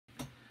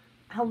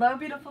Hello,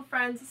 beautiful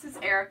friends. This is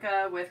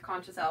Erica with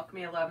Conscious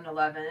Alchemy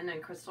 1111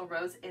 and Crystal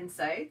Rose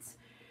Insights.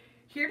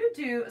 Here to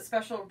do a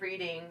special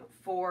reading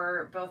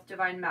for both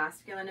Divine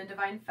Masculine and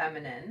Divine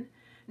Feminine.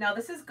 Now,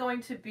 this is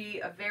going to be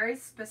a very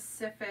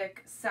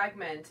specific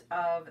segment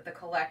of the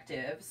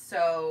collective,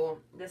 so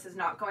this is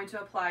not going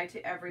to apply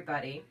to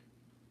everybody.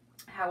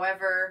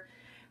 However,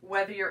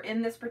 whether you're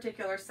in this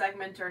particular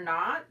segment or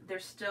not,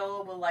 there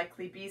still will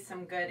likely be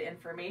some good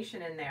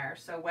information in there.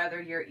 So whether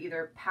you're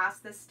either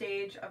past this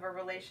stage of a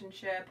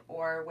relationship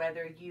or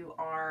whether you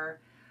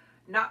are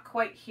not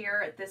quite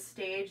here at this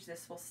stage,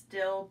 this will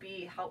still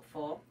be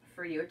helpful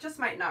for you. It just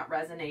might not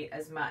resonate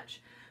as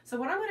much. So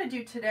what I'm going to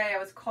do today, I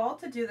was called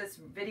to do this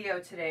video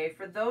today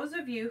for those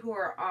of you who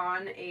are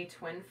on a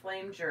twin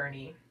flame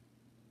journey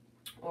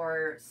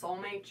or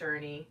soulmate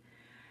journey,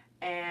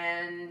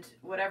 and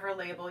whatever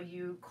label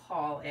you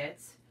call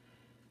it.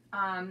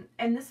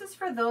 And this is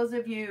for those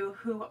of you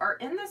who are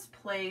in this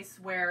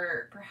place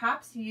where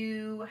perhaps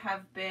you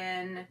have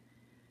been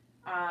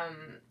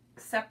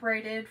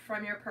separated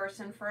from your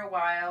person for a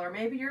while, or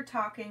maybe you're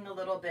talking a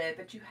little bit,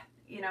 but you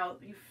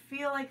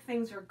feel like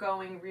things are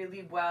going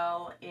really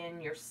well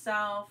in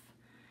yourself.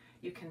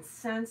 You can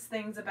sense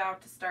things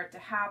about to start to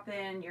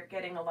happen. You're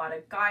getting a lot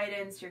of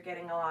guidance. You're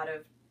getting a lot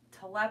of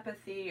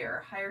telepathy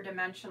or higher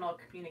dimensional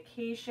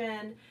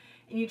communication,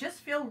 and you just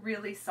feel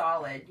really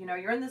solid.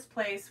 You're in this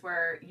place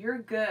where you're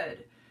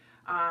good.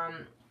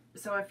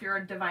 So if you're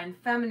a Divine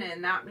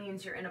Feminine, that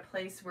means you're in a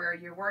place where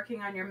you're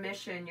working on your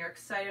mission, you're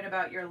excited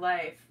about your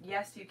life.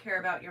 Yes, you care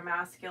about your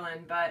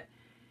masculine, but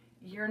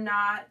you're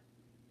not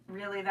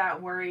really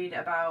that worried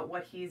about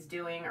what he's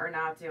doing or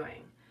not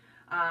doing.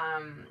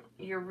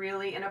 You're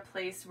really in a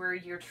place where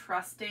you're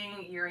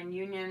trusting, you're in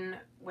union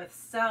with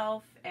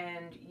self,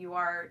 and you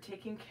are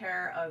taking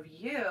care of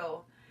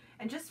you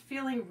and just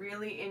feeling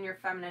really in your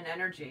feminine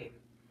energy.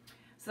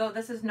 So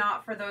this is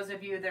not for those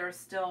of you that are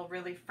still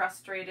really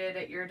frustrated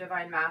at your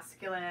Divine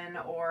Masculine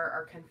or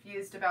are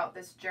confused about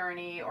this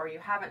journey, or you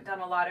haven't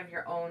done a lot of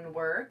your own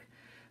work.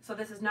 So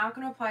this is not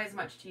going to apply as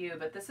much to you,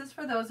 but this is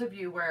for those of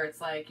you where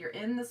it's like you're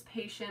in this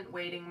patient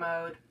waiting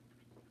mode.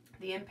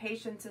 The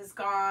impatience is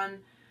gone.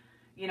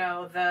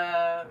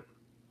 The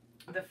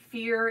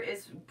fear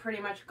is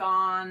pretty much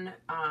gone.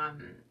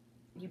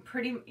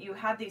 You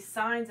had these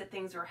signs that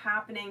things were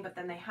happening, but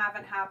then they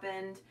haven't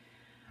happened.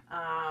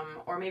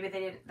 Or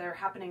maybe they're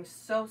happening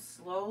so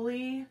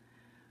slowly.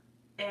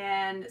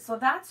 And so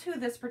that's who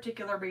this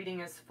particular reading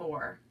is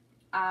for.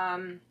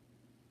 And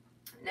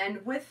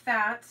with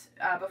that,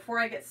 before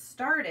I get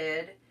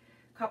started,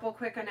 a couple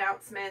quick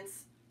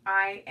announcements.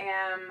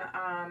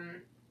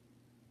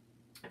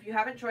 If you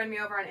haven't joined me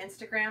over on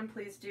Instagram,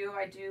 please do.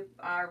 I do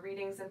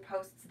readings and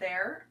posts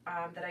there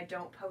that I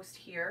don't post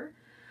here.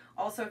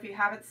 Also, if you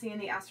haven't seen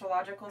the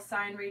astrological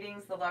sign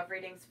readings, the love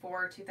readings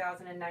for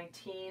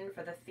 2019,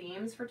 for the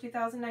themes for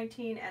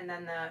 2019, and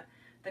then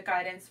the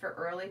guidance for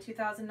early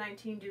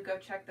 2019, do go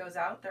check those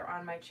out. They're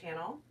on my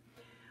channel.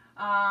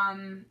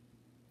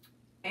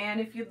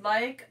 And if you'd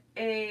like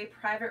a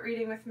private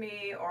reading with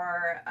me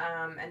or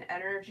an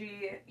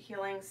energy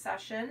healing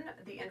session,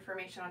 the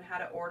information on how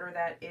to order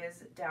that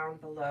is down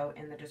below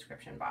in the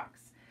description box.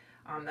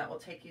 That will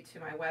take you to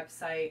my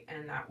website,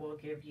 and that will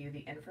give you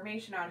the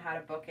information on how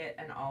to book it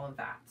and all of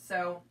that.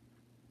 So,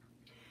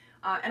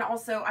 and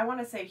also I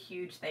want to say a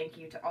huge thank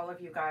you to all of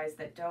you guys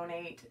that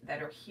donate,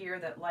 that are here,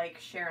 that like,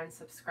 share, and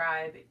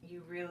subscribe.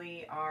 You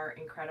really are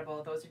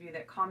incredible. Those of you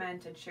that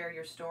comment and share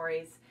your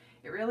stories,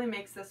 it really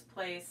makes this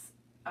place,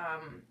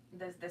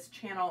 this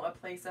channel, a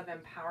place of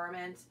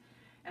empowerment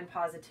and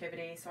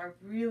positivity. So I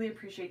really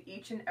appreciate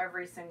each and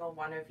every single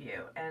one of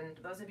you. And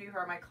those of you who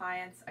are my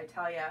clients, I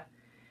tell you,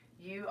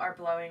 you are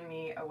blowing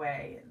me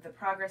away. The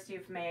progress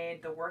you've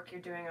made, the work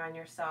you're doing on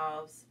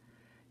yourselves,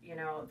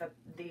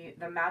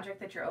 the magic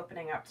that you're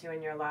opening up to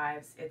in your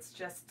lives. It's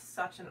just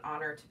such an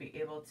honor to be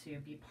able to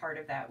be part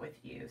of that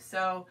with you.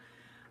 So,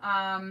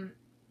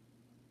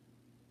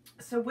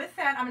 so with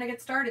that, I'm going to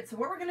get started. So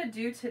what we're going to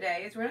do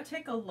today is we're going to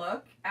take a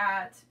look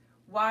at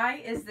why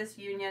is this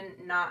union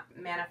not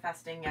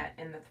manifesting yet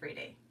in the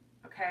 3D?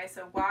 Okay,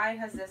 so why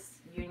has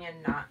this union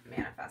not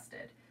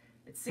manifested?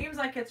 It seems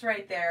like it's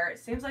right there. It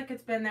seems like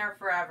it's been there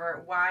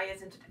forever. Why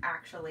isn't it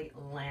actually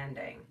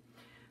landing?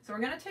 So we're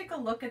going to take a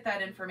look at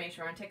that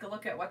information. We're going to take a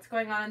look at what's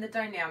going on in the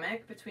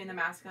dynamic between the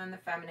masculine and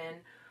the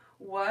feminine.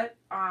 What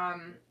are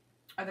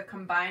the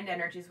combined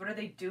energies? What are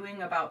they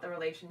doing about the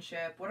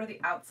relationship? What are the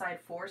outside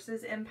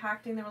forces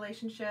impacting the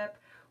relationship?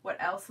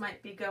 What else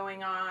might be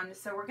going on?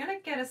 So we're going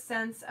to get a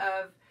sense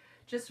of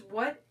just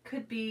what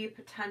could be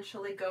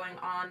potentially going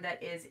on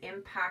that is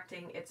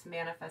impacting its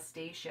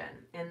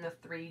manifestation in the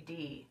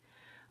 3D.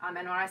 And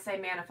when I say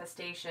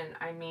manifestation,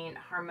 I mean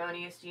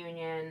harmonious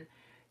union.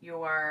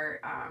 You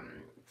are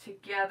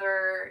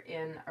together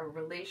in a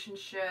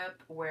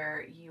relationship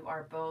where you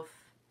are both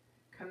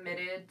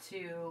committed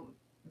to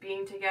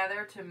being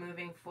together, to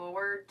moving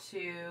forward,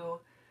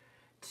 to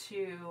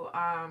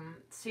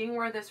seeing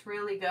where this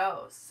really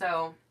goes.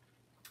 So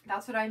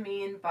that's what I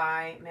mean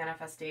by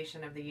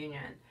manifestation of the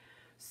union.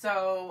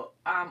 So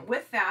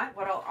with that,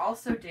 what I'll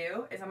also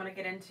do is I'm going to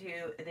get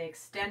into the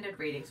extended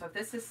reading. So if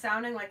this is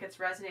sounding like it's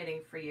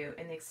resonating for you,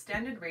 in the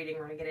extended reading,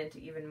 we're going to get into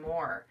even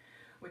more,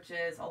 which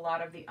is a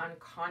lot of the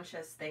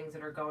unconscious things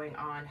that are going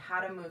on, how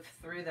to move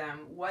through them,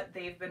 what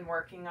they've been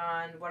working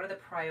on, what are the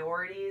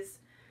priorities,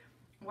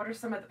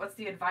 what's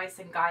the advice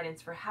and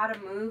guidance for how to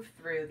move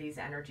through these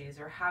energies,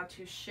 or how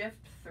to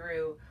shift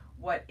through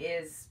what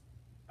is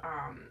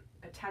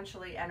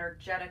potentially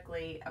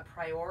energetically a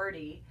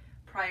priority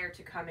prior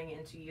to coming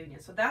into union.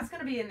 So that's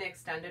going to be in the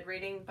extended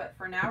reading, but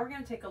for now we're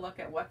going to take a look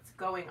at what's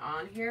going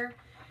on here.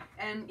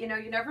 And you know,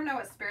 you never know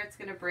what Spirit's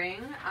going to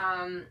bring.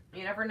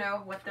 You never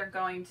know what they're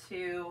going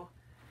to,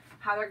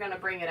 how they're going to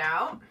bring it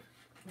out.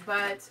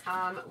 But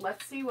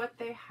let's see what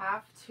they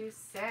have to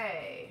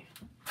say.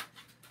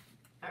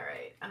 All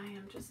right, I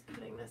am just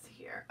putting this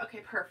here. Okay,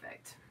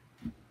 perfect.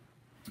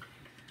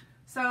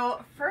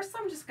 So first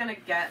I'm just going to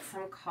get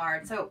some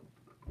cards. So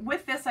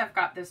with this, I've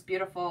got this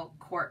beautiful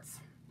quartz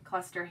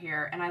cluster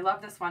here, and I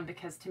love this one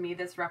because to me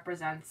this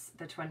represents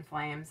the twin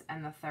flames,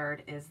 and the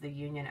third is the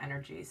union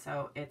energy.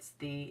 So it's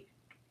the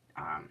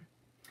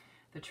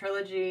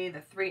trilogy,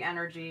 the three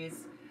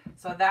energies.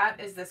 So that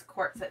is this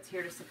quartz that's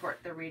here to support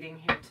the reading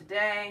here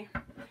today.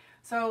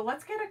 So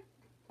let's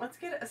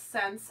get a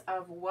sense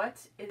of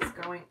what is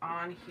going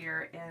on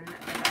here in the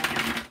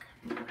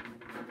dynamic.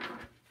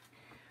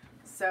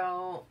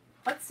 So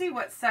let's see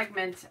what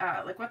segment,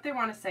 like what they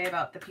want to say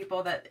about the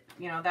people that,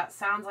 you know, that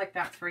sounds like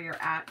that's where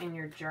you're at in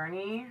your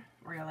journey,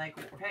 where you're like,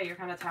 okay, you're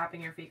kind of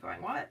tapping your feet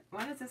going,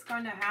 when is this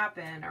going to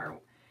happen? Or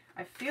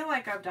I feel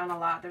like I've done a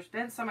lot. There's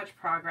been so much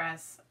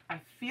progress. I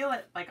feel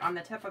it like on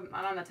the tip of,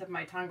 not on the tip of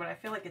my tongue, but I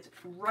feel like it's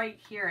right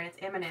here and it's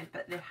imminent,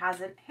 but it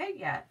hasn't hit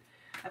yet.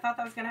 I thought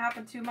that was going to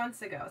happen 2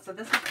 months ago. So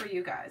this is for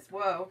you guys.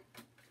 Whoa.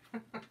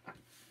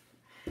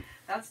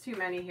 That's too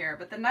many here.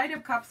 But the Knight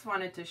of Cups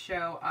wanted to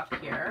show up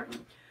here.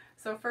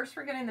 So first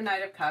we're getting the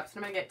Knight of Cups,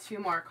 and I'm going to get 2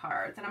 more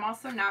cards. And I'm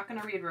also not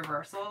going to read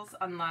reversals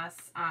unless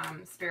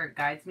Spirit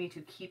guides me to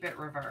keep it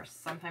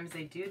reversed. Sometimes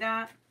they do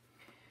that.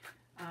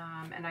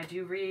 And I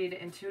do read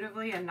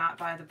intuitively and not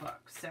by the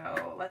book.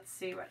 So let's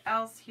see what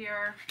else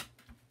here.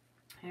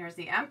 Here's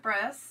the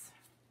Empress.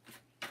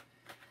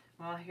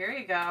 Well, here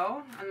you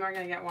go. And we're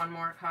going to get 1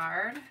 more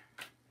card.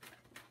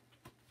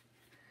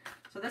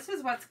 So this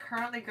is what's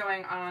currently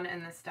going on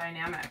in this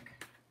dynamic.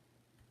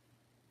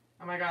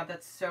 Oh my God,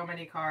 that's so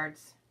many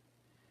cards.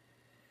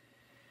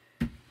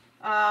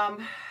 I'm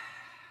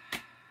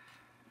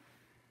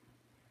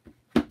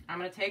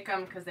going to take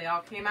them because they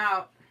all came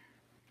out.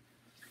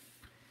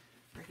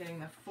 We're getting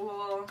the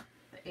Fool,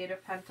 the 8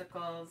 of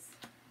Pentacles,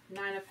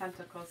 9 of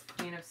Pentacles,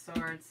 Queen of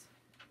Swords,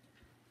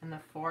 and the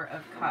 4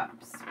 of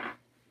Cups.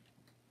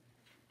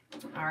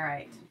 All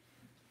right.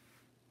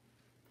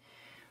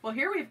 Well,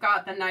 here we've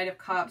got the Knight of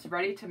Cups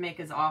ready to make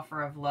his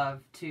offer of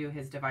love to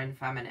his Divine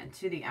Feminine,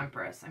 to the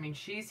Empress. I mean,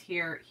 she's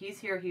here,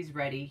 he's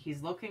ready,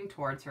 he's looking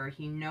towards her,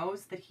 he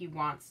knows that he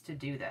wants to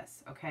do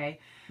this, okay?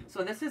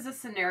 So this is a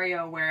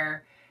scenario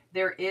where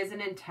there is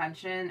an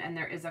intention and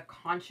there is a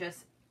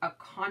conscious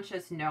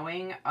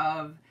knowing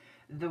of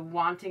the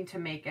wanting to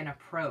make an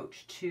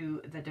approach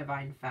to the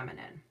Divine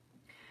Feminine.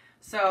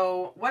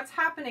 So what's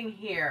happening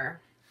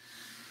here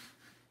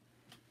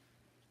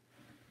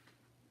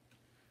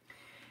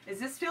is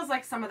this feels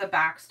like some of the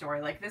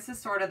backstory. Like this is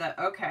sort of the,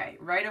 okay,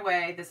 right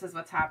away, this is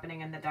what's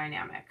happening in the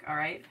dynamic, all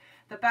right?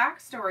 The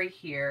backstory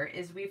here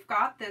is we've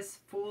got this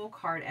Fool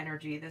card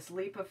energy, this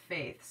leap of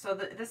faith. So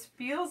this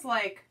feels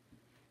like,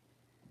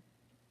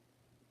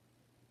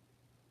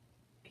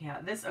 yeah,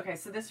 okay,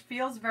 so this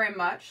feels very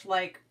much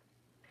like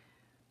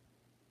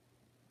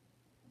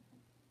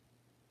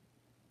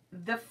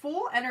the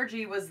Fool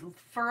energy was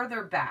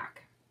further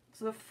back.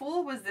 So the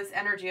Fool was this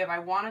energy of, I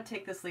want to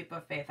take this leap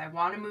of faith. I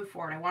want to move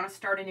forward. I want to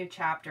start a new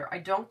chapter. I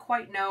don't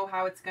quite know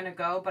how it's going to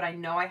go, but I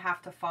know I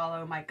have to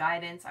follow my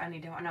guidance. I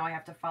know I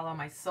have to follow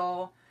my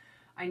soul.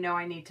 I know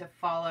I need to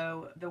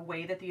follow the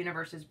way that the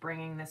universe is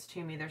bringing this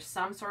to me. There's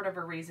some sort of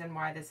a reason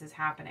why this is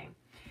happening.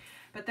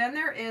 But then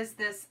there is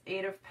this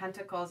 8 of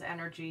Pentacles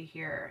energy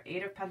here.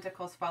 8 of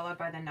Pentacles followed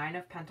by the 9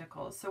 of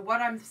Pentacles. So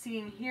what I'm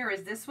seeing here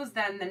is this was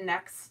then the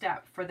next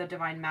step for the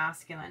Divine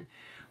Masculine,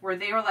 where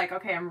they were like,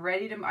 okay, I'm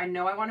ready to, I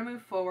know I want to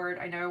move forward.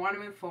 I know I want to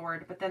move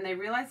forward. But then they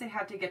realized they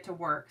had to get to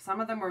work.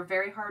 Some of them were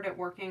very hard at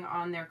working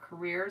on their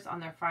careers, on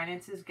their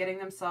finances, getting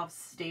themselves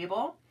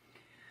stable.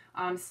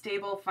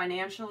 Stable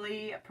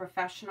financially,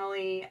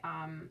 professionally,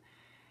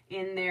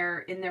 in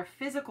their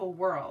physical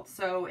world.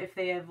 So if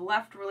they have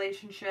left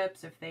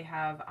relationships, if they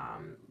have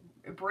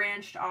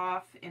branched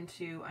off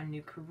into a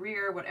new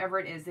career, whatever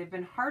it is, they've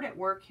been hard at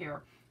work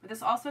here. But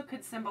this also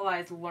could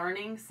symbolize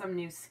learning some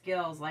new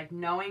skills, like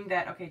knowing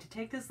that, okay, to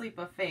take this leap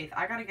of faith,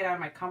 I got to get out of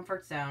my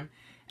comfort zone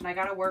and I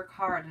got to work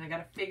hard and I got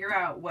to figure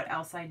out what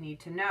else I need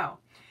to know.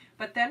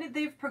 But then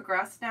they've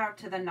progressed now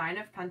to the 9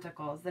 of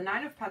Pentacles. The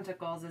 9 of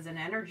Pentacles is an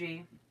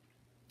energy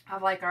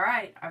of like, all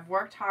right, I've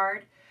worked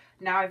hard.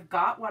 Now I've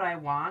got what I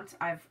want.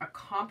 I've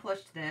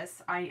accomplished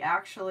this. I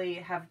actually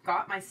have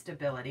got my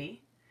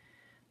stability.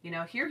 You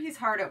know, here he's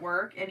hard at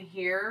work, and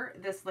here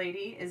this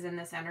lady is in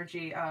this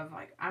energy of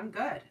like, I'm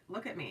good.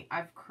 Look at me.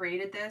 I've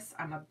created this.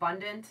 I'm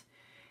abundant,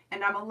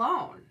 and I'm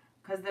alone,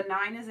 because the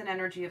 9 is an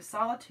energy of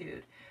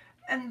solitude.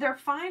 And they're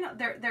fine.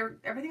 They're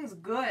everything's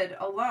good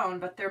alone,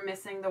 but they're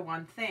missing the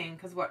one thing,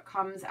 because what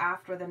comes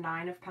after the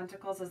 9 of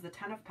Pentacles is the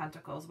 10 of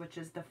Pentacles, which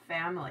is the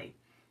family,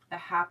 the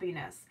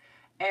happiness,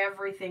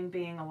 everything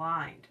being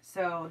aligned.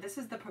 So this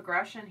is the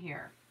progression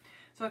here.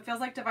 So it feels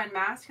like Divine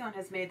Masculine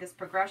has made this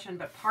progression,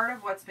 but part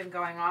of what's been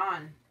going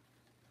on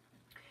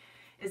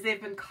is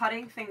they've been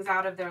cutting things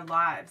out of their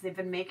lives. They've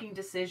been making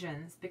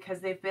decisions because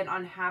they've been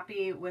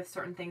unhappy with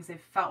certain things. They've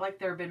felt like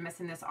they've been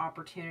missing this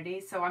opportunity.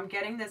 So I'm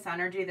getting this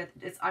energy that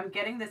I'm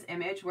getting this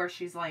image where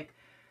she's like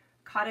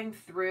cutting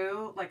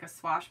through like a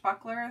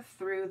swashbuckler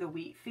through the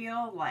wheat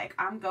field. Like,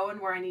 I'm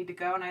going where I need to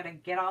go, and I got to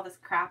get all this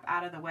crap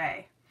out of the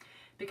way,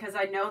 because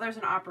I know there's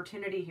an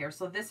opportunity here.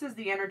 So this is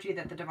the energy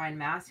that the Divine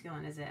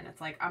Masculine is in.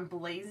 It's like, I'm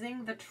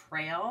blazing the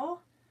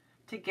trail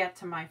to get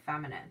to my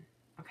feminine.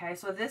 Okay,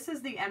 so this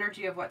is the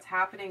energy of what's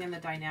happening in the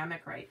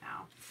dynamic right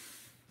now.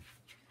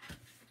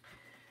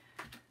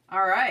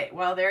 All right,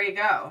 well, there you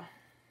go.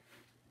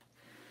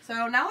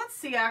 So now let's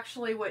see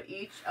actually what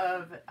each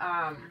of,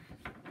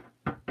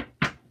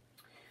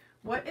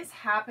 what is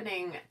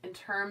happening in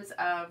terms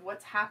of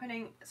what's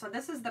happening. So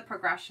this is the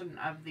progression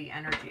of the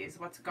energies,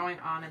 what's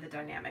going on in the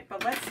dynamic.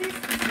 But let's see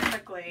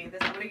specifically,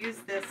 this, I'm going to use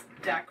this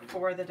deck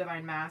for the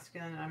Divine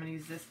Masculine, and I'm going to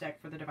use this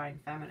deck for the Divine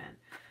Feminine.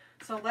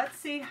 So let's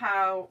see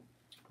how,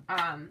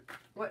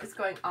 what is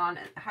going on.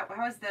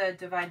 How is the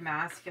Divine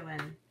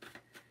Masculine?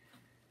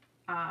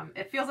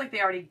 It feels like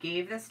they already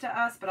gave this to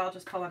us, but I'll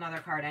just pull another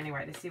card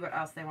anyway to see what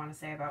else they want to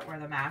say about where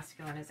the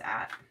masculine is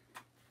at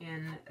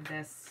in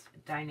this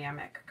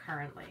dynamic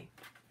currently.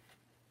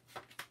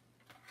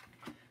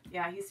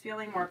 Yeah, he's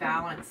feeling more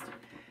balanced.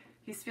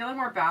 He's feeling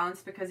more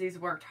balanced because he's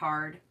worked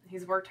hard.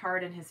 He's worked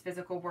hard in his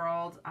physical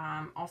world,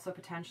 also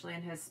potentially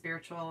in his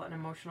spiritual and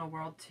emotional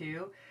world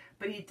too.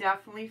 But he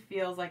definitely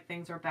feels like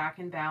things are back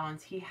in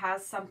balance. He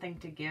has something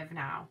to give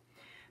now.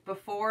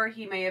 Before,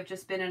 he may have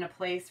just been in a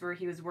place where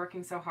he was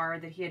working so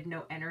hard that he had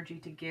no energy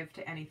to give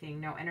to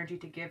anything, no energy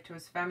to give to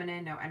his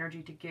feminine, no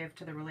energy to give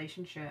to the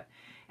relationship.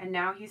 And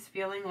now he's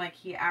feeling like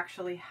he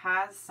actually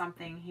has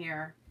something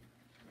here.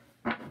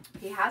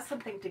 He has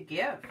something to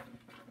give.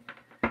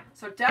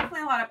 So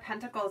definitely a lot of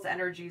Pentacles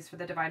energies for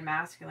the Divine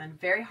Masculine.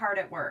 Very hard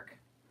at work.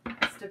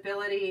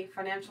 Stability,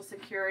 financial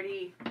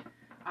security,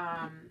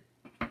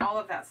 all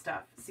of that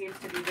stuff seems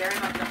to be very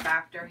much a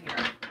factor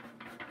here.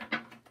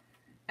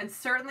 And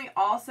certainly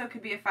also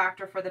could be a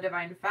factor for the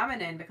Divine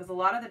Feminine, because a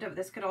lot of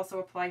this could also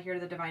apply here to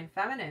the Divine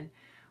Feminine,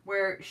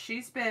 where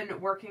she's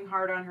been working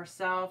hard on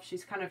herself.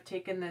 She's kind of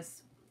taken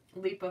this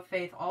leap of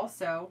faith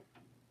also,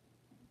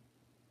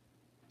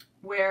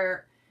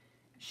 where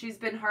she's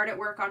been hard at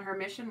work on her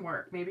mission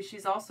work. Maybe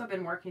she's also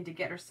been working to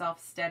get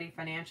herself steady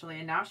financially,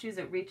 and now she's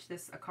reached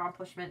this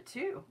accomplishment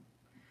too.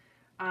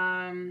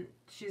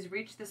 She's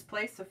reached this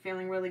place of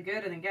feeling really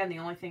good, and again, the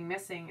only thing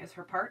missing is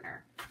her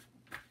partner.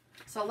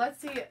 So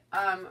let's see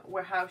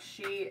how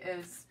she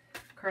is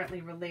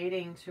currently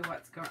relating to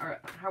what's going, or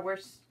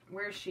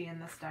where is she in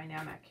this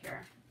dynamic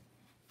here?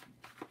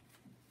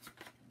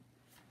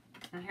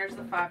 And here's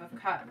the 5 of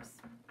Cups.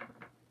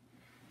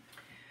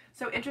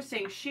 So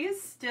interesting, she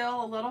is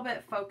still a little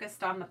bit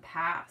focused on the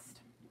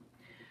past.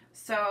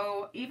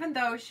 So even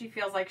though she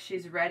feels like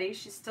she's ready,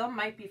 she still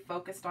might be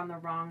focused on the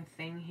wrong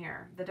thing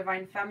here. The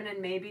Divine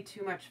Feminine may be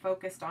too much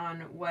focused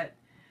on what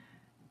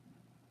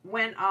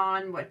went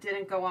on, what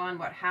didn't go on,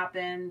 what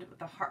happened,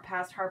 the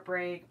past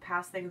heartbreak,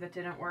 past things that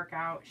didn't work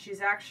out. She's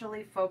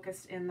actually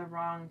focused in the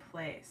wrong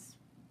place.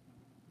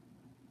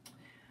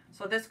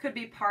 So this could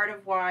be part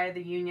of why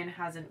the union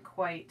hasn't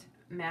quite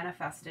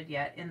manifested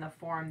yet in the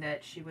form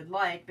that she would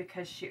like,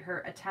 because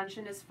her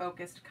attention is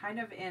focused kind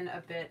of in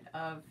a bit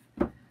of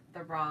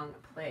the wrong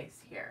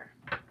place here.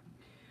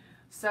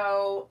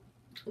 So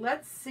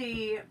let's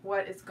see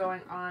what is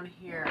going on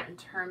here in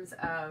terms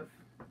of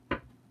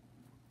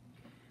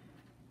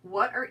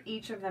what are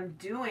each of them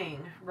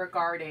doing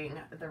regarding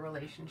the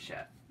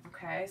relationship.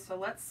 Okay, so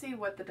let's see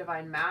what the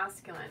Divine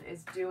Masculine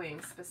is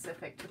doing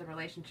specific to the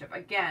relationship.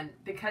 Again,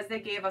 because they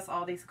gave us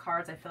all these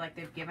cards, I feel like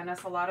they've given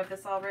us a lot of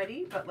this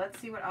already, but let's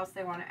see what else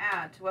they want to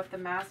add to what the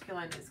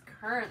masculine is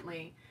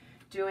currently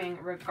doing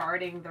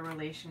regarding the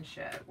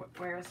relationship.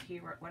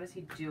 What is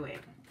he doing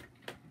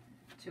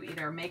to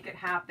either make it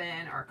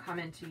happen or come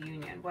into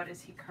union? What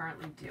is he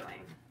currently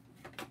doing?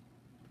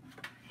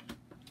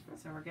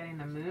 So we're getting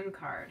the Moon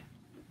card.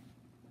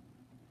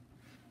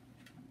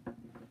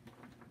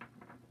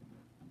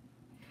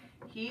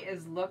 He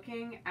is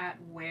looking at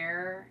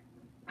where,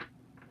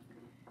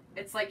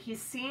 it's like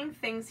he's seeing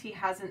things he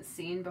hasn't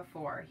seen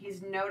before.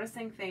 He's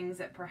noticing things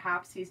that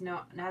perhaps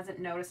hasn't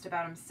noticed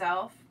about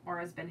himself or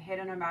has been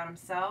hidden about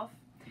himself.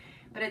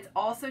 But it's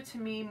also, to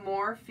me,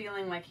 more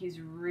feeling like he's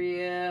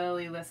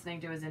really listening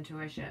to his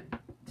intuition.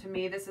 To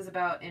me, this is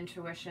about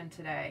intuition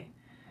today.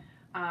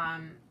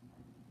 I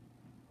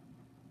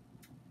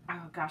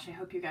Oh gosh, I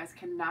hope you guys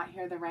cannot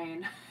hear the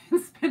rain.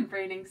 It's been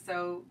raining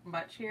so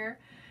much here.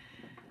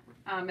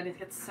 And it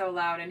gets so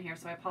loud in here,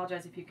 so I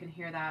apologize if you can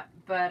hear that.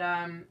 But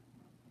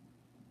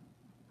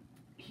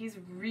he's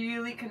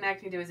really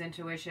connecting to his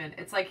intuition.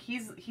 It's like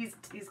he's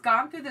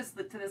gone through this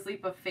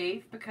leap of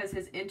faith because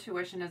his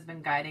intuition has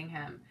been guiding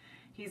him.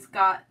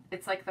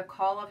 It's like the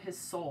call of his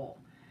soul.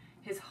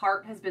 His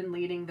heart has been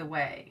leading the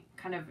way,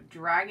 kind of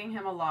dragging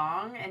him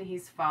along, and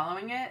he's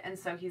following it. And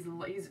so he's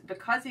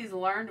because he's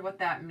learned what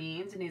that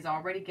means, and he's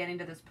already getting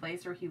to this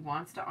place where he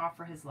wants to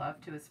offer his love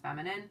to his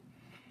feminine.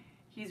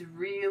 He's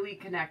really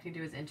connecting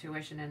to his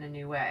intuition in a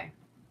new way.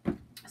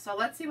 So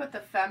let's see what the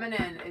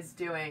feminine is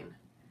doing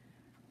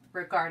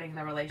regarding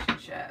the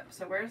relationship.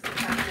 So where's the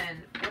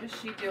feminine? What is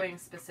she doing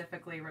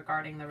specifically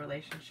regarding the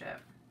relationship?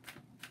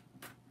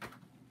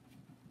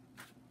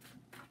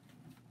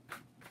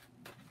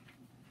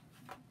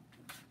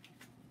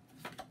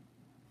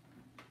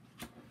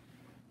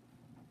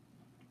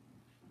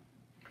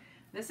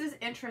 This is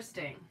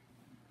interesting.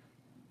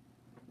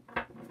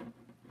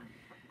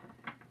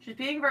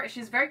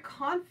 She's very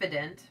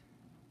confident.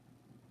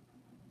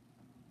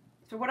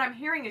 So what I'm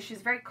hearing is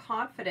she's very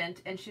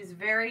confident, and she's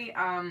very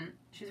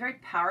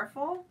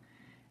powerful,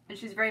 and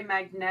she's very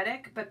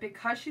magnetic. But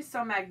because she's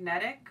so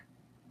magnetic,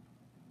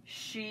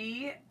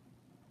 she's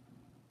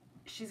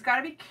got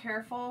to be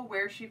careful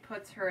where she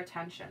puts her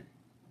attention.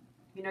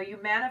 You know, you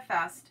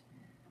manifest.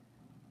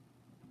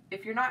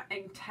 If you're not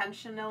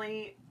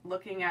intentionally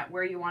looking at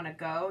where you want to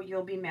go,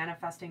 you'll be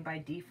manifesting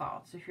by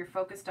default. So if you're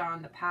focused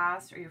on the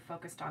past, or you're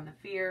focused on the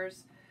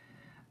fears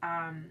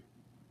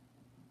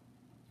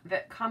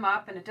that come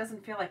up, and it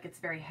doesn't feel like it's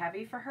very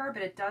heavy for her,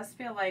 but it does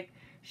feel like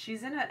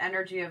she's in an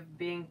energy of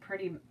being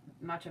pretty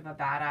much of a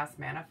badass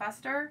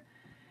manifester,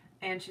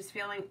 and she's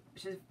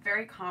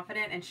very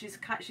confident, and she's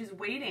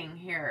waiting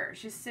here.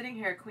 She's sitting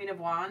here. Queen of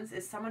Wands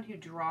is someone who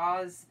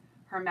draws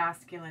her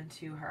masculine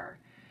to her.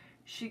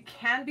 She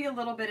can be a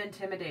little bit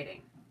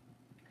intimidating.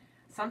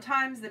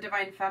 Sometimes the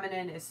divine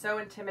feminine is so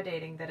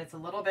intimidating that it's a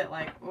little bit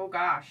like, oh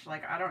gosh,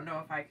 like I don't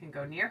know if I can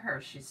go near her.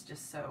 She's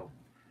just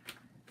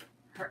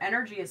her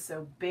energy is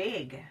so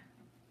big.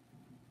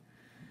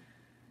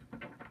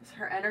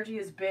 Her energy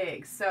is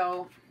big.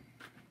 So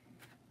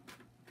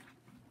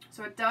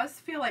it does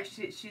feel like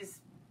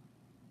she's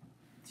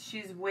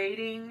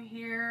waiting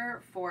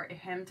here for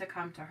him to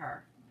come to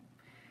her.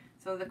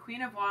 So the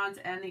Queen of Wands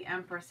and the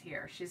Empress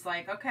here. She's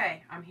like,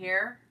 okay, I'm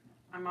here.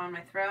 I'm on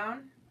my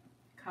throne.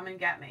 Come and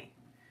get me.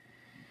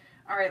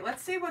 All right,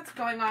 let's see what's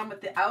going on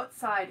with the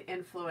outside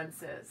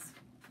influences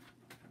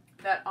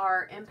that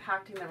are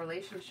impacting the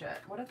relationship.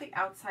 What are the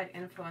outside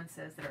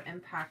influences that are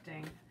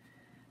impacting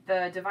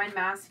the divine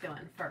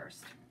masculine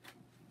first?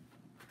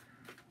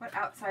 What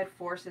outside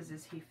forces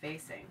is he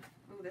facing?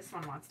 Ooh, this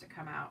one wants to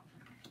come out.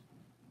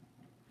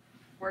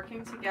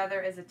 Working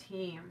together as a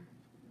team.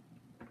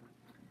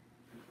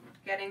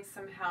 Getting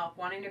some help,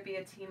 wanting to be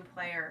a team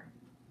player.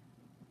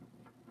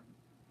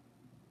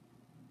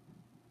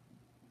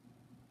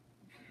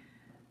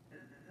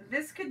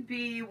 This could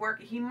be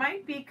work. He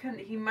might be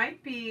confiding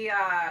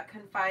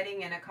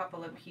in a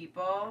couple of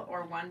people,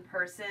 or one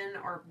person,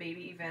 or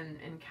maybe even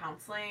in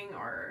counseling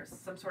or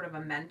some sort of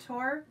a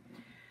mentor.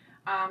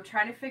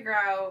 Trying to figure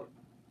out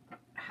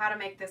how to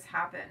make this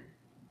happen,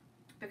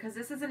 because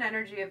this is an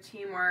energy of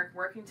teamwork,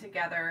 working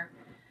together,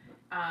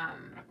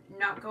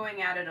 not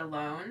going at it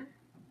alone.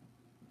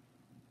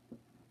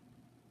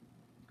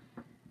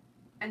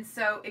 And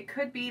so it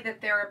could be that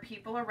there are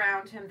people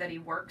around him that he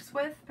works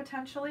with,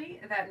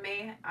 potentially, that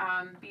may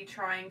be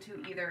trying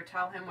to either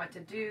tell him what to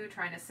do,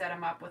 trying to set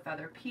him up with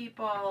other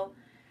people.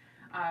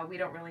 We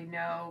don't really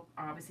know.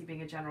 Obviously,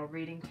 being a general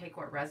reading, take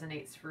what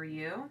resonates for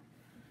you.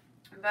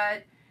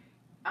 But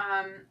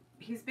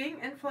he's being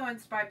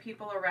influenced by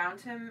people around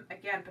him,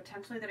 again,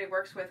 potentially that he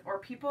works with, or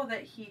people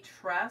that he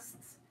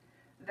trusts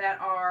that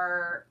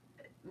are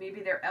maybe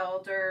their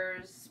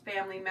elders,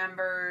 family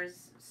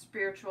members,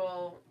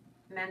 spiritual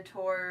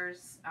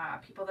mentors,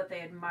 people that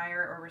they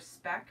admire or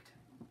respect.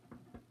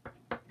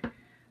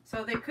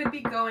 So they could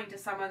be going to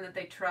someone that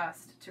they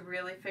trust to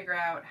really figure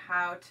out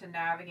how to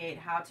navigate,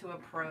 how to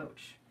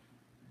approach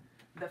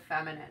the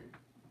feminine.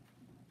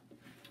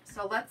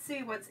 So let's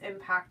see what's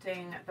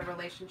impacting the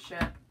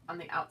relationship on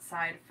the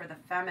outside for the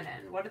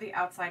feminine. What are the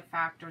outside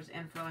factors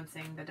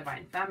influencing the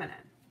divine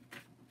feminine?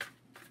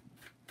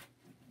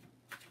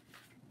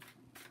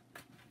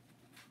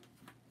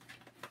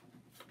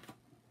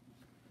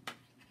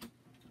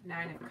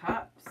 Nine of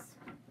Cups.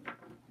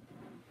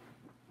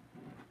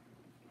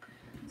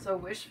 So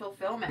wish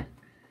fulfillment.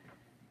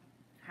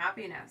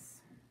 Happiness.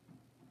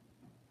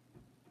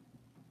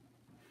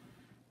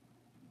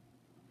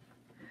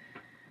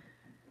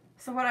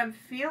 So what I'm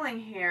feeling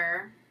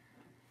here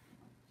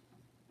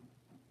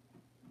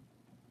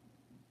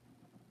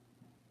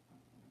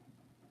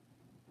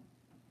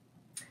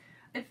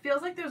it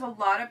feels like there's a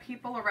lot of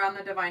people around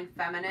the divine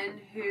feminine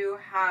who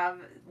have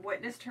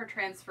witnessed her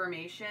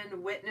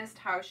transformation, witnessed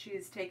how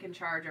she's taken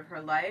charge of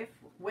her life,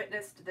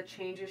 witnessed the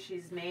changes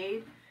she's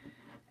made,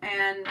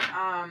 and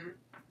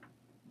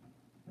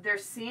they're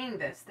seeing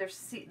this,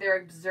 they're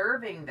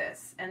observing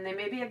this, and they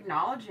may be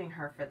acknowledging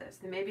her for this.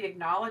 They may be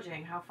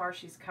acknowledging how far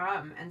she's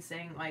come and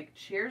saying, like,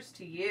 cheers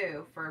to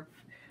you for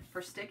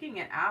sticking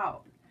it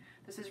out.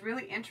 This is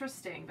really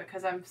interesting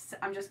because I'm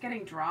just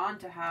getting drawn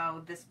to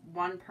how this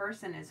one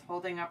person is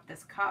holding up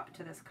this cup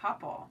to this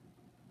couple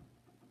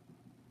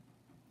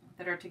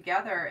that are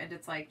together, and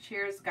it's like,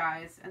 cheers,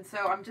 guys. And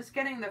so I'm just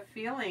getting the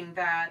feeling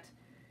that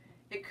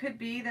it could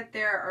be that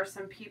there are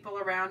some people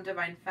around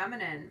Divine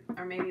Feminine,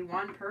 or maybe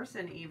one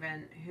person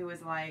even, who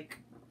is like,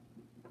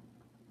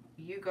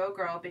 you go,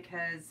 girl,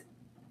 because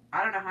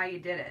I don't know how you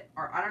did it,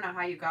 or I don't know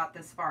how you got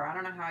this far. I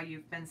don't know how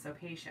you've been so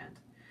patient.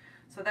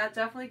 So that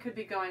definitely could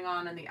be going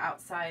on in the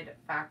outside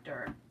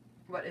factor,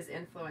 what is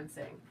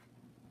influencing.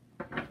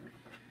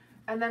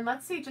 And then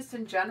let's see just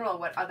in general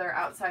what other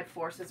outside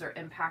forces are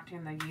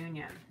impacting the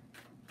union.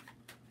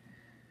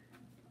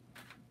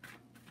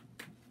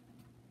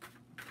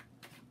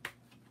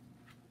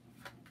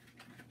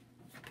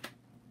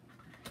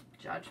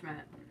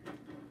 Judgment.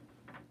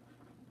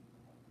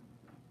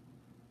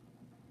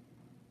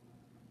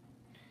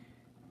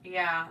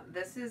 Yeah,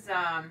 this is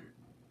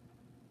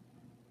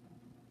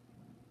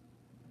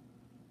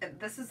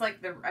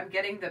like they're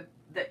giving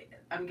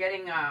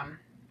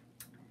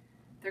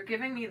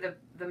me the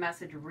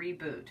message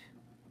reboot.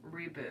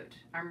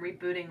 I'm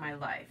rebooting my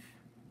life.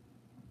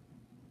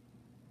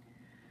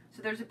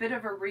 So there's a bit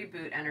of a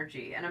reboot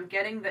energy, and I'm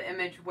getting the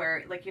image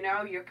where, like, you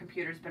know, your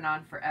computer's been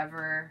on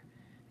forever.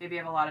 Maybe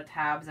you have a lot of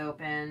tabs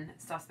open,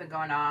 stuff's been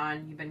going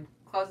on, you've been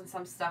closing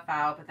some stuff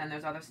out, but then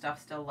there's other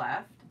stuff still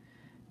left.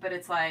 But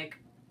it's like,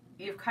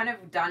 you've kind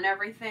of done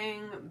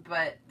everything,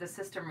 but the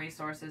system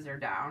resources are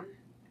down.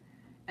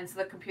 And so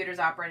the computer's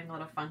operating a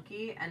little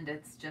funky, and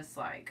it's just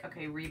like,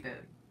 okay,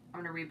 reboot.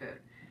 I'm going to reboot.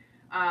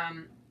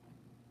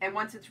 And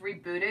once it's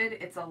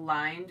rebooted, it's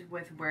aligned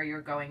with where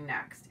you're going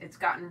next. It's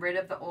gotten rid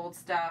of the old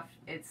stuff.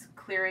 It's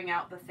clearing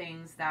out the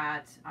things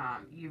that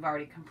you've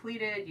already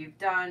completed, you've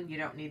done. You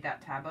don't need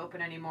that tab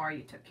open anymore.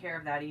 You took care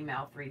of that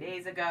email 3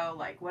 days ago,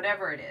 like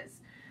whatever it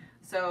is.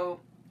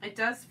 So it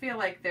does feel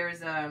like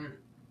there's a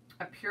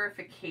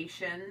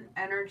purification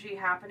energy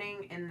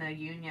happening in the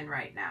union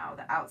right now,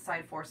 the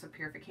outside force of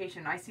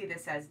purification. I see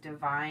this as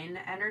divine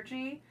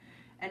energy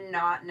and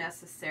not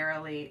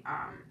necessarily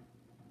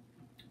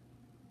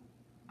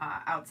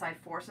outside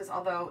forces,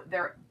 although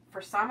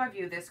for some of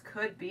you this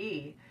could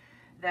be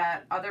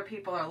that other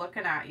people are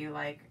looking at you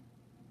like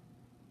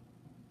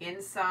in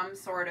some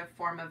sort of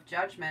form of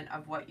judgment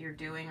of what you're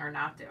doing or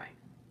not doing.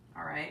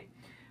 All right,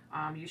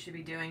 you should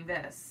be doing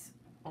this,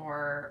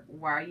 or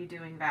why are you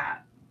doing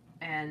that?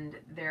 And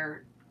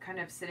they're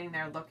kind of sitting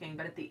there looking,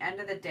 but at the end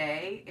of the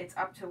day, it's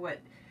up to what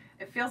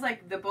it feels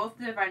like. Both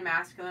the Divine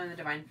Masculine and the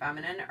Divine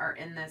Feminine are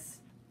in this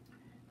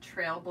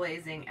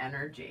trailblazing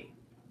energy.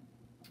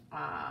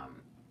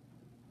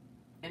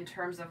 In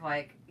terms of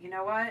like, you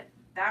know what,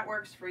 that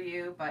works for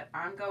you, but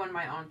I'm going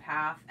my own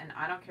path, and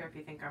I don't care if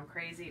you think I'm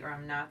crazy or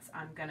I'm nuts.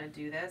 I'm going to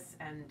do this,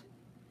 and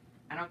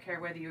I don't care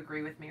whether you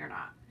agree with me or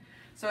not.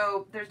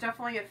 So there's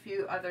definitely a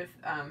few other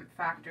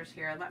factors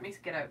here. Let me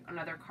get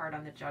another card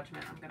on the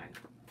Judgment. I'm going to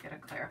get a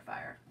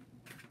clarifier.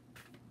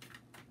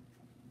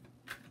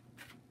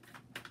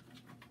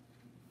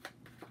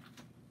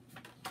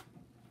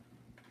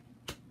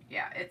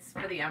 Yeah, it's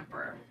for the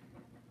Emperor.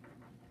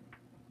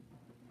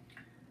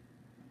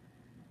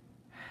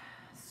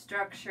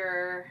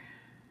 Structure,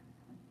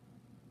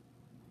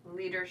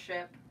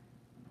 leadership.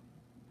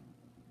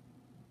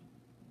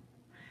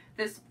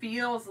 This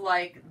feels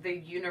like the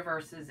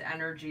universe's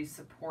energy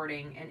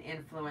supporting and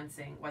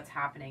influencing what's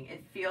happening.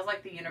 It feels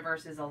like the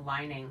universe is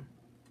aligning.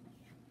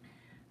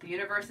 The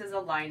universe is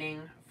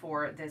aligning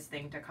for this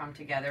thing to come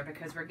together,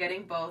 because we're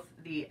getting both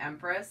the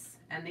Empress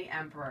and the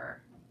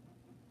Emperor.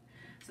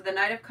 So the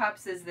Knight of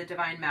Cups is the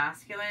Divine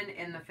Masculine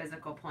in the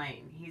physical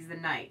plane. He's the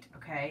Knight,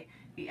 okay?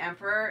 The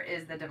Emperor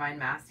is the Divine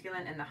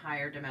Masculine in the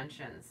higher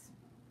dimensions,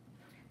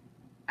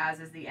 as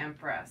is the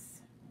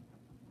Empress.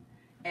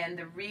 And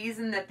the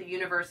reason that the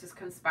universe is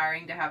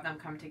conspiring to have them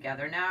come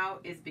together now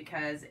is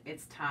because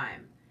it's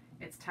time.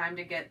 It's time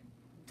to get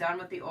done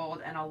with the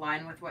old and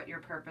align with what your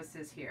purpose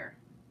is here.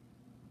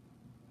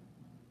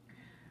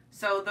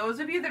 So those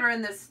of you that are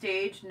in this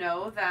stage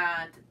know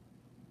that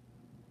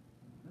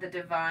the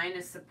divine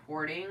is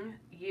supporting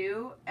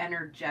you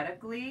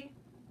energetically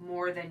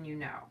more than you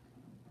know.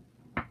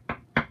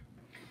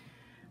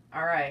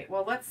 All right,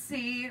 well, let's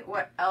see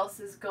what else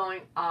is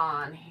going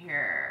on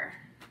here.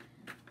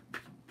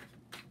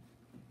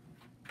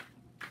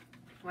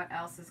 What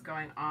else is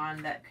going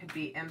on that could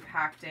be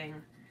impacting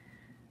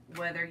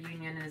whether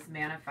union is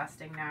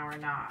manifesting now or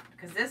not?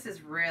 Because this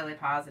is really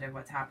positive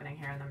what's happening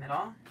here in the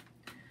middle.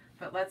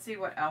 But let's see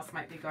what else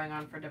might be going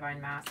on for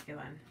Divine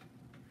Masculine.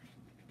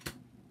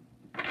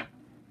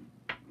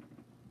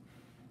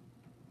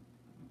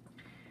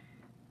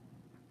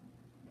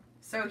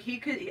 So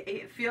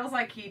it feels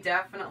like he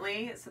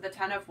definitely, so the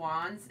Ten of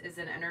Wands is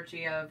an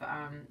energy of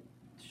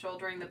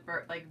shouldering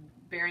like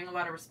bearing a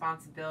lot of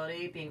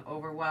responsibility, being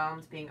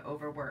overwhelmed, being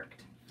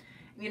overworked.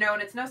 You know,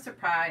 and it's no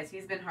surprise,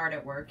 he's been hard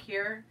at work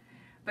here.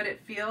 but it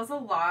feels a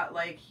lot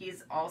like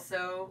he's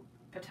also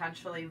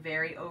potentially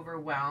very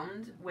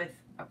overwhelmed with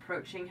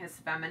approaching his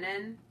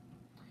feminine,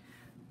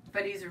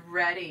 but he's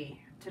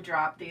ready to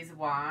drop these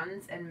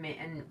wands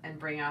and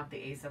bring out the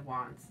Ace of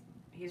Wands.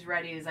 He's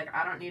ready. He's like,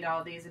 I don't need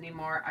all these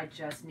anymore. I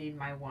just need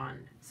my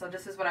one. So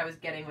this is what I was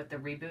getting with the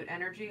reboot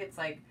energy. It's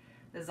like,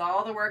 this is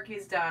all the work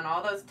he's done,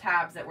 all those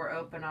tabs that were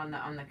open on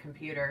the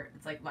computer.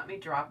 It's like, let me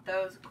drop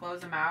those,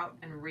 close them out,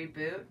 and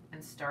reboot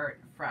and start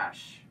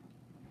fresh.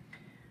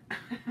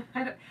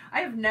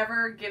 I have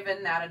never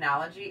given that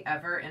analogy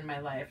ever in my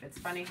life. It's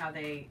funny how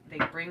they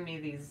bring me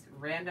these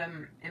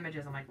random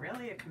images. I'm like,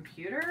 really? A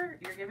computer?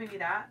 You're giving me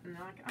that? And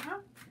they're like, uh-huh.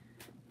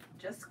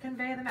 Just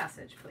convey the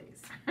message,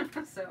 please.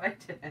 So I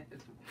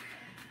did.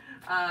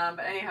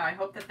 But anyhow, I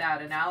hope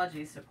that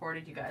analogy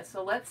supported you guys.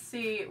 So let's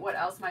see what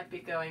else might be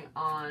going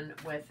on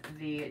with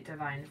the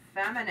Divine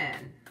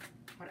Feminine.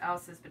 What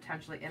else is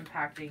potentially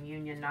impacting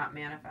union, not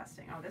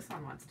manifesting? Oh, this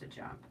one wants to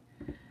jump.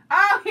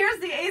 Oh, here's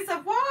the Ace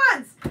of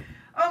Wands.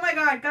 Oh my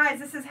God, guys,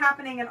 this is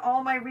happening in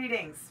all my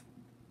readings.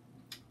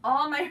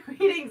 All my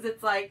readings,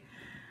 it's like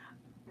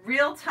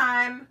real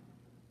time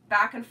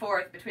back and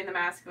forth between the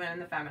masculine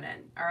and the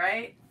feminine, all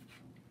right?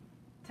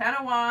 10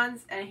 of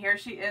Wands, and here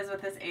she is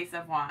with this Ace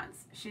of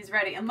Wands. She's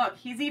ready. And look,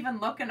 he's even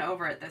looking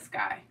over at this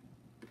guy.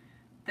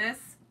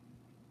 This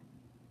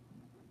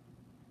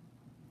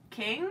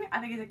king, I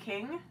think he's a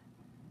king,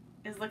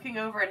 is looking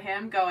over at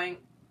him going,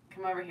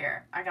 come over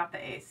here. I got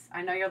the ace.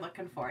 I know you're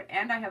looking for it.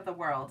 And I have the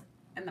world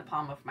in the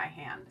palm of my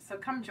hand. So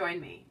come join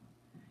me.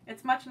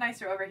 It's much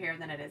nicer over here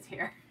than it is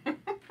here.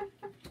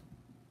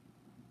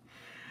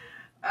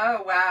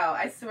 Oh, wow.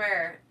 I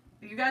swear.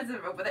 You guys,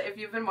 if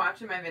you've been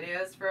watching my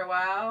videos for a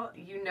while,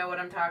 you know what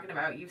I'm talking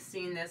about. You've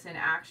seen this in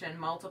action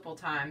multiple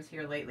times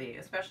here lately,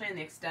 especially in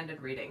the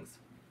extended readings.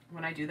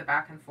 When I do the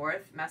back and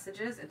forth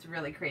messages, it's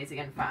really crazy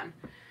and fun.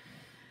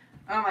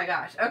 Oh my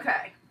gosh.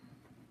 Okay.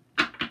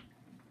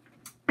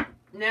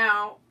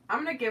 Now,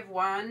 I'm going to give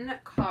one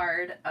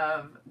card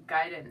of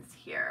guidance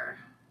here.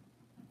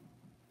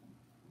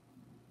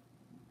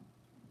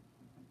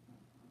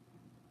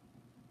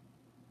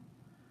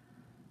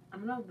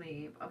 I'm going to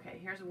leave. Okay,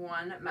 here's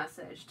one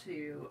message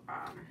to,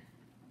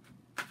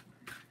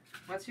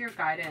 what's your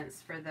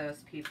guidance for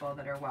those people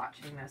that are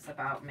watching this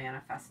about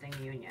manifesting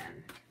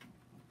union?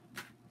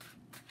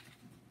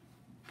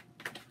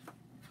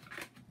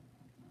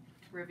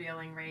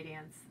 Revealing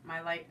radiance.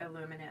 My light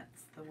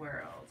illuminates the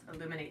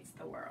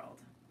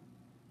world.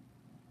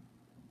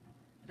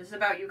 This is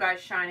about you guys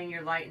shining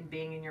your light and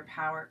being in your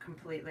power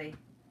completely.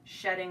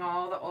 Shedding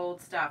all the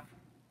old stuff.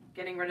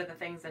 Getting rid of the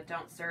things that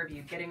don't serve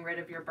you. Getting rid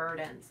of your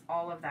burdens.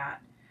 All of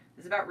that.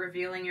 This is about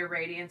revealing your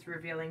radiance,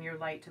 revealing your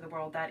light to the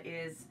world. That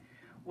is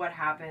what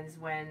happens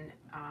when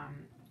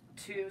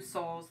two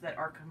souls that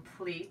are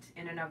complete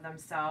in and of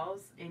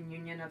themselves, in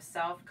union of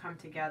self, come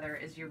together,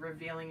 is you're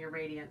revealing your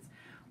radiance.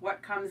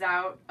 What comes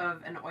out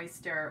of an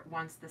oyster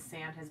once the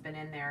sand has been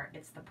in there?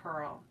 It's the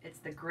pearl. It's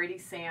the gritty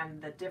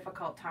sand, the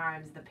difficult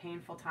times, the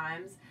painful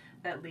times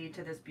that lead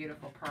to this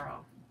beautiful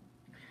pearl.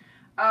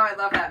 Oh, I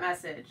love that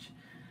message.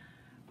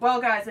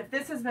 Well, guys, if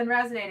this has been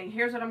resonating,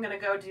 here's what I'm going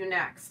to go do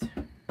next.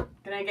 I'm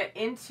going to get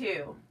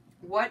into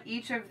what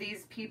each of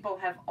these people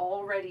have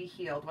already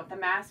healed, what the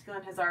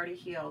masculine has already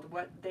healed,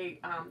 what the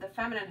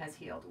feminine has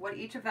healed, what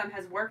each of them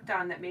has worked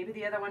on that maybe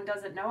the other one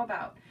doesn't know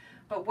about.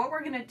 But what we're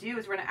going to do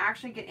is we're going to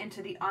actually get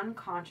into the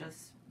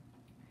unconscious.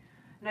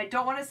 And I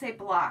don't want to say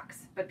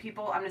blocks, but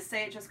people, I'm going to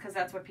say it just because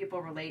that's what people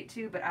relate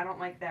to, but I don't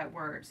like that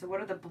word. So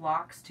what are the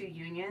blocks to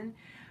union?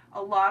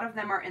 A lot of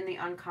them are in the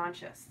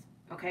unconscious,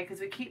 okay?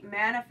 Because we keep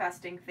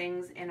manifesting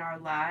things in our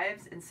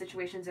lives, in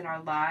situations in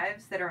our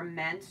lives that are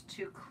meant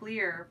to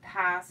clear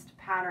past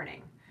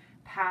patterning,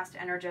 past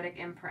energetic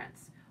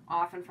imprints,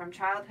 often from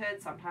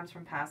childhood, sometimes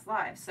from past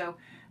lives. So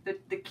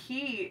the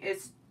key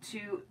is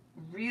to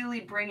really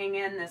bringing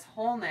in this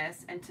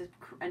wholeness and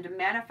to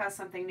manifest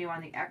something new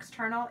on the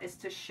external is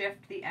to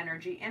shift the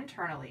energy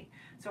internally.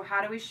 So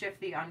how do we shift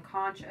the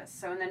unconscious?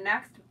 So in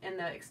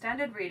the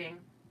extended reading,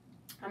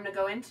 I'm going to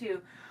go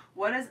into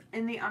what is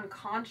in the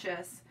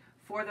unconscious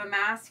for the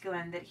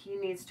masculine that he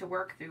needs to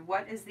work through.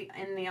 What is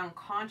in the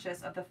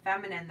unconscious of the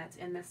feminine that's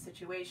in this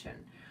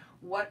situation?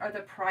 What are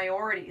the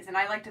priorities? And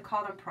I like to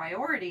call them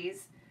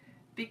priorities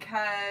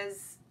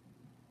because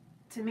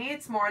to me,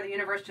 it's more the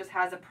universe just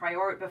has a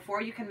priority.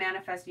 Before you can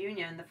manifest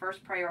union, the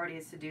first priority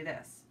is to do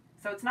this.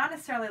 So it's not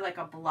necessarily like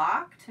a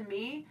block. To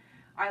me,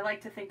 I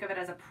like to think of it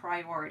as a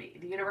priority.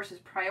 The universe is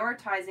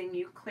prioritizing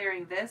you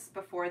clearing this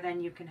before then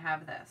you can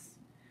have this.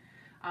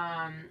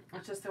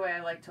 It's just the way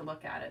I like to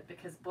look at it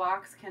because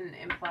blocks can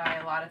imply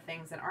a lot of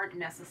things that aren't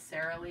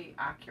necessarily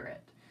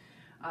accurate.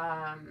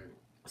 And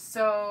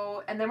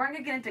then we're going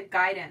to get into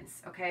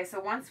guidance, okay? So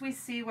once we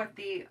see what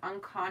the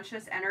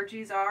unconscious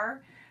energies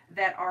are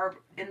that are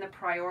in the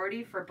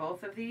priority for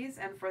both of these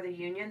and for the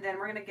union, then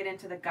we're going to get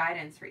into the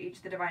guidance for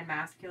each the divine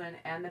masculine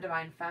and the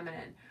divine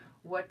feminine,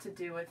 what to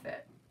do with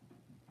it.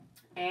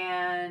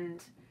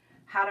 And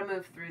how to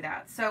move through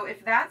that. So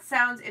if that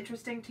sounds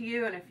interesting to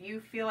you, and if you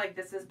feel like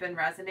this has been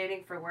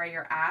resonating for where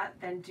you're at,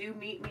 then do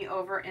meet me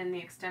over in the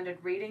extended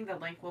reading. The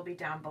link will be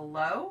down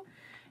below.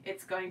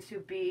 It's going to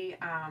be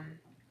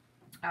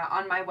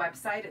on my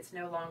website. It's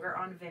no longer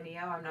on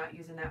Vimeo. I'm not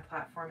using that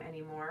platform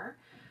anymore.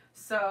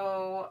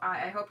 So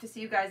I hope to see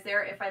you guys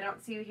there. If I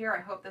don't see you here,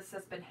 I hope this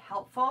has been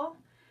helpful.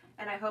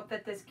 And I hope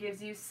that this gives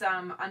you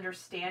some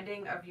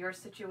understanding of your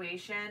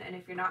situation. And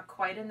if you're not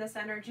quite in this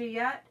energy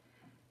yet,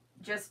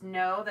 just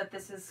know that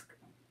this is,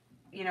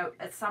 you know,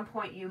 at some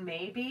point you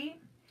may be.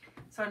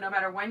 So no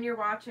matter when you're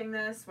watching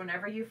this,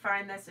 whenever you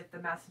find this, if the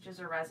messages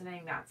are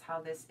resonating, that's how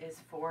this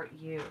is for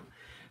you.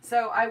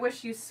 So I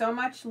wish you so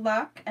much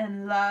luck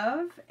and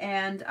love.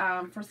 And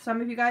for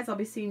some of you guys, I'll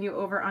be seeing you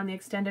over on the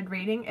extended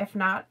reading. If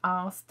not,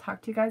 I'll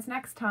talk to you guys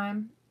next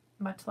time.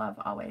 Much love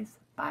always.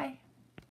 Bye.